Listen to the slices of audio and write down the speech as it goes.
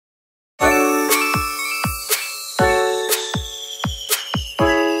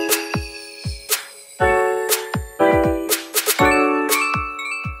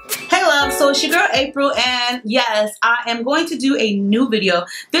April, and yes, I am going to do a new video.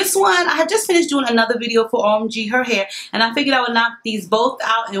 This one, I had just finished doing another video for OMG her hair, and I figured I would knock these both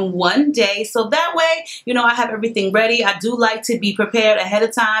out in one day, so that way, you know, I have everything ready. I do like to be prepared ahead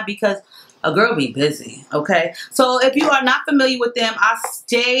of time because a girl be busy, okay? So if you are not familiar with them, I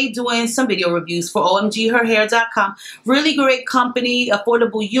stay doing some video reviews for omgherhair.com. Really great company,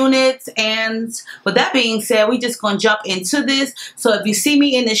 affordable units, and with that being said, we just gonna jump into this. So if you see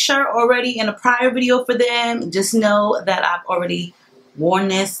me in this shirt already in a prior video for them, just know that I've already worn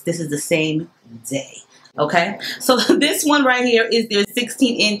this. This is the same day. Okay, so this one right here is their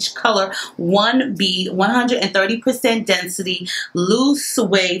 16-inch color 1B, 130% density, loose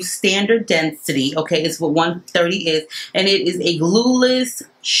wave standard density. Okay, it's what 130 is, and it is a glueless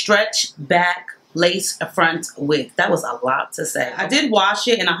stretch back lace front wig. That was a lot to say. I did wash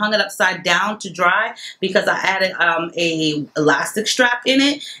it and I hung it upside down to dry because I added a elastic strap in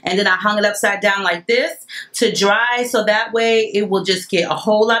it, and then I hung it upside down like this to dry, so that way it will just get a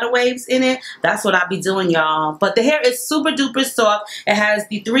whole lot of waves in it. That's what I'll be doing, y'all. But the hair is super duper soft. It has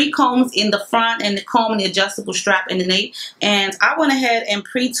the 3 combs in the front and the comb and the adjustable strap in the nape, and I went ahead and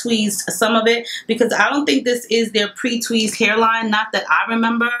pre-tweezed some of it because I don't think this is their pre-tweezed hairline, not that I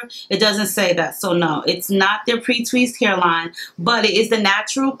remember. It doesn't say that. So no, it's not their pre-tweezed hairline, but it is the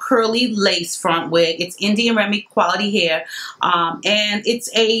natural curly lace front wig. It's Indian Remy quality hair, and it's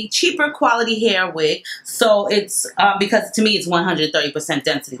a cheaper quality hair wig. So it's because to me it's 130%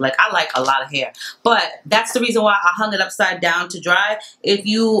 density. Like, I like a lot of hair, but that's the reason why I hung it upside down to dry. If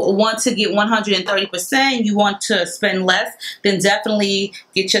you want to get 130%, you want to spend less, then definitely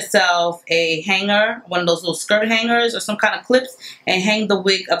get yourself a hanger, one of those little skirt hangers or some kind of clips, and hang the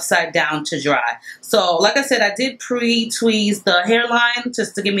wig upside down to dry. So like I said, I did pre-tweeze the hairline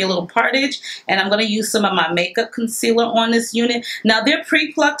just to give me a little partage, and I'm going to use some of my makeup concealer on this unit. Now, their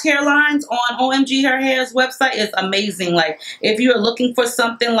pre-plucked hairlines on OMG Her Hair's website is amazing. Like, if you're looking for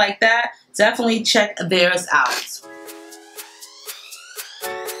something like that, definitely check theirs out.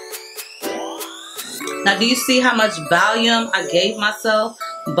 Now, do you see how much volume I gave myself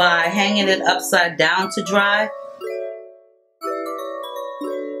by hanging it upside down to dry?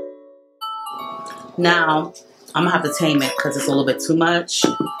 Now, I'm gonna have to tame it because it's a little bit too much.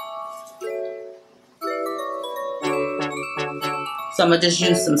 So I'm gonna just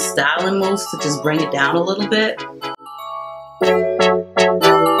use some styling moves to just bring it down a little bit.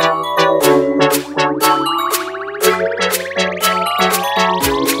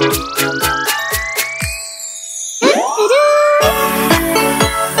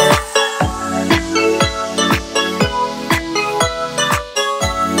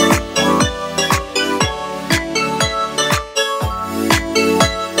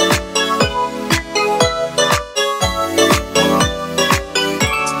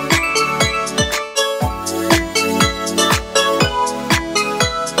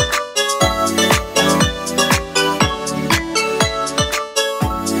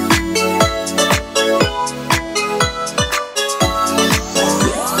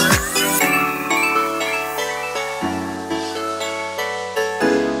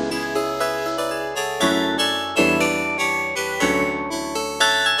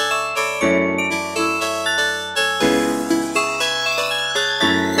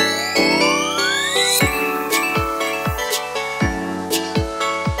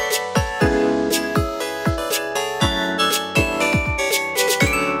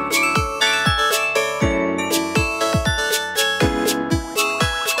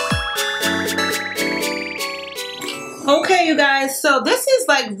 Okay, you guys, so this is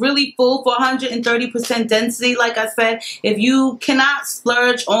like really full for 130% density. Like I said, if you cannot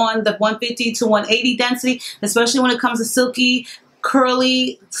splurge on the 150 to 180 density, especially when it comes to silky,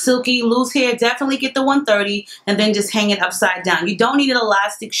 curly, silky, loose hair, definitely get the 130 and then just hang it upside down. You don't need an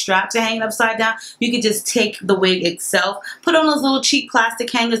elastic strap to hang it upside down. You can just take the wig itself, put on those little cheap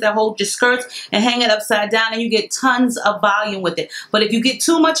plastic hangers that hold your skirts, and hang it upside down, and you get tons of volume with it. But if you get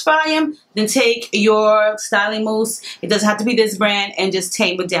too much volume, then take your styling mousse, it doesn't have to be this brand, and just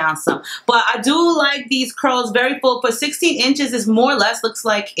tame it down some. But I do like these curls, very full. For 16 inches is more or less, looks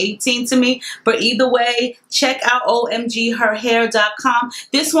like 18 to me. But either way, check out omgherhair.com.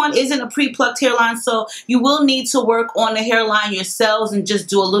 This one isn't a pre-plucked hairline, so you will need to work on the hairline yourselves and just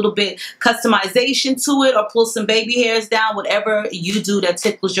do a little bit customization to it, or pull some baby hairs down, whatever you do that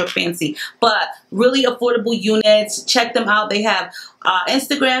tickles your fancy. But really affordable units, check them out. They have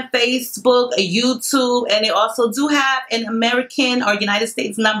Instagram, Facebook, YouTube, and they also do have an American or United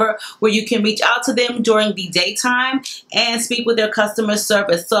States number where you can reach out to them during the daytime and speak with their customer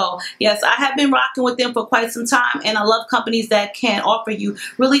service. So yes, I have been rocking with them for quite some time, and I love companies that can offer you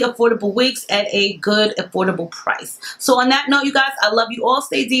really affordable wigs at a good affordable price. So on that note, you guys, I love you all.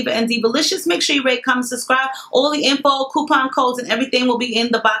 Stay diva and divalicious. Make sure you rate, comment, subscribe. All the info, coupon codes, and everything will be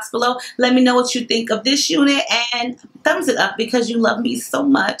in the box below. Let me know what you think of this unit, and thumbs it up because you love me so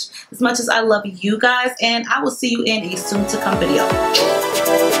much as I love you guys, and I will see you in a soon to come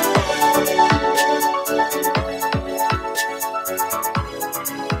video.